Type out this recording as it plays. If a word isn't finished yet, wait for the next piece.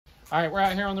All right, we're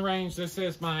out here on the range. This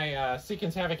is my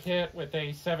Seekins Havoc hit with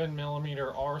a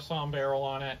 7mm SAUM barrel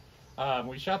on it.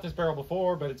 We shot this barrel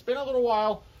before, but it's been a little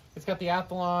while. It's got the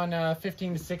Athlon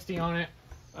 15 to 60 on it.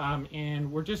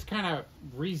 And we're just kind of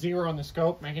re-zeroing the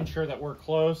scope, making sure that we're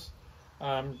close.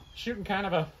 Shooting kind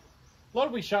of a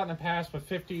load we shot in the past with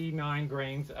 59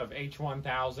 grains of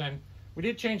H1000. We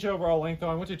did change overall length though.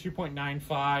 I went to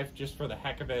 2.95 just for the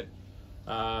heck of it.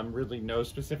 Really no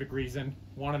specific reason.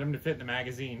 Wanted them to fit in the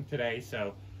magazine today,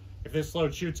 so if this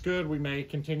load shoots good, we may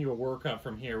continue a workup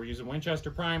from here. We're using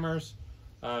Winchester primers,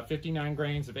 59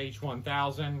 grains of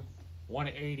H1000,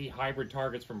 180 hybrid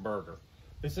targets from Berger.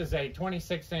 This is a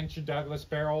 26-inch Douglas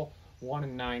barrel,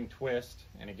 1-9 twist,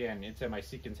 and again, it's in my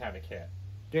Seekins Havoc hit.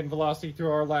 Getting velocity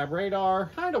through our lab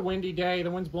radar. Kind of windy day. The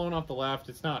wind's blowing off the left.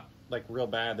 It's not like real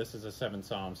bad. This is a 7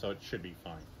 SAUM, so it should be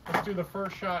fine. Let's do the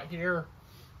first shot here,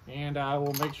 and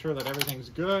we'll make sure that everything's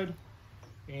good,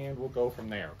 and we'll go from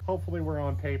there. Hopefully we're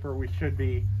on paper. We should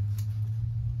be.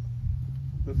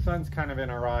 The sun's kind of in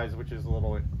our eyes, which is a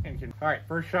little inconvenient. All right,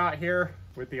 first shot here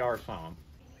with the SAUM.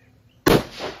 Okay,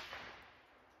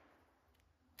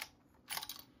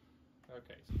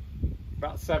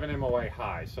 about 7 MOA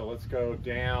high, so let's go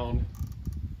down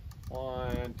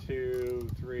 1, 2,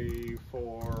 3,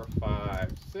 4,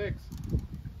 5, 6,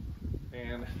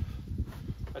 and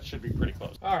that should be pretty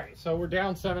close. All right, so we're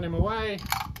down 7 MOA.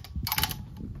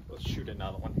 Let's shoot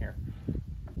another one here.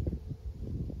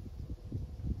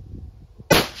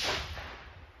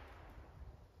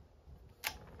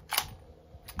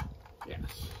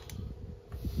 Yes.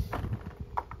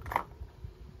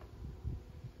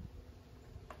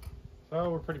 So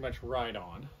we're pretty much right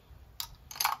on.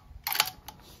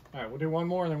 All right, we'll do one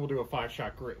more and then we'll do a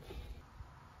 5-shot group.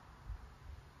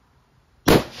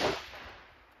 Good.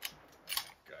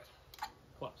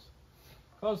 Close.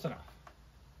 Close enough.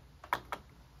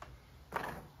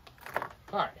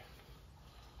 All right.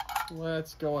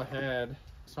 Let's go ahead,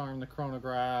 arm the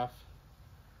chronograph,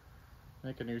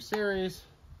 make a new series,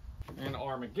 and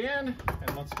arm again,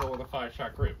 and let's go with a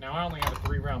 5-shot group. Now I only have a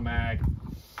 3-round mag,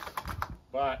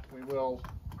 but we will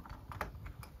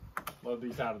load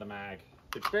these out of the mag.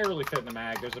 It's barely fit in the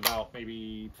mag. There's about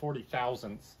maybe 40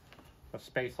 thousandths of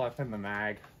space left in the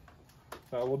mag.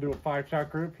 So we'll do a 5-shot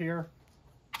group here.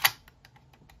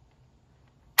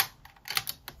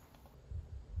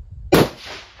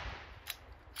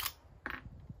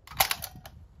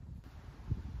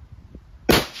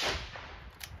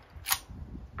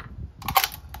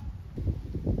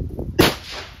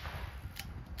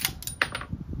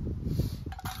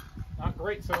 Not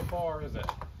great so far, is it?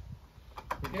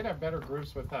 We did have better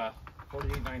groups with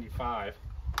 4895,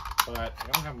 but I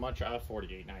don't have much of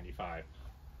 4895.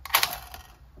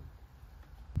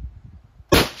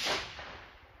 The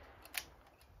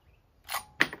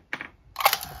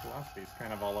velocity's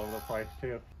kind of all over the place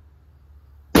too.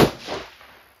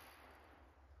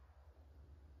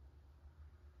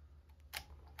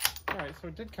 Alright, so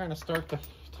it did kind of start to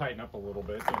tighten up a little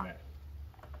bit, didn't it?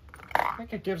 I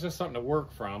think it gives us something to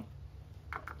work from.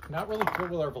 Not really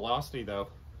good with our velocity though.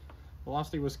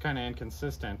 Velocity was kind of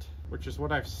inconsistent, which is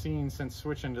what I've seen since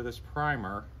switching to this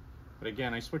primer. But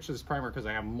again, I switched to this primer because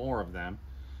I have more of them.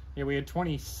 Yeah, we had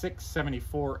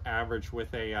 2674 average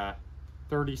with a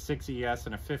 36 ES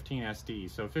and a 15 SD.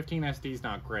 So 15 SD is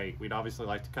not great. We'd obviously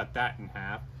like to cut that in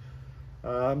half.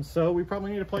 So we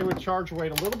probably need to play with charge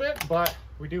weight a little bit, but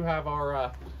we do have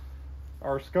our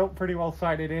scope pretty well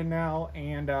sighted in now,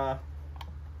 and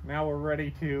now we're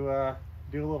ready to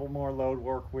do a little more load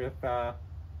work with the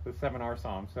 7R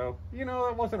SAUM. So, you know,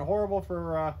 it wasn't horrible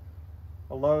for a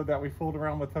load that we fooled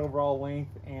around with overall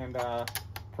length and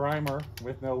primer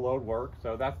with no load work.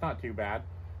 So that's not too bad.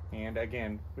 And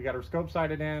again, we got our scope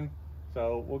sighted in,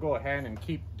 so we'll go ahead and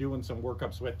keep doing some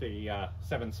workups with the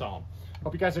 7 SAUM.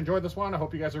 Hope you guys enjoyed this one. I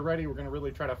hope you guys are ready. We're going to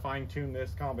really try to fine tune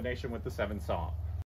this combination with the 7 SAUM.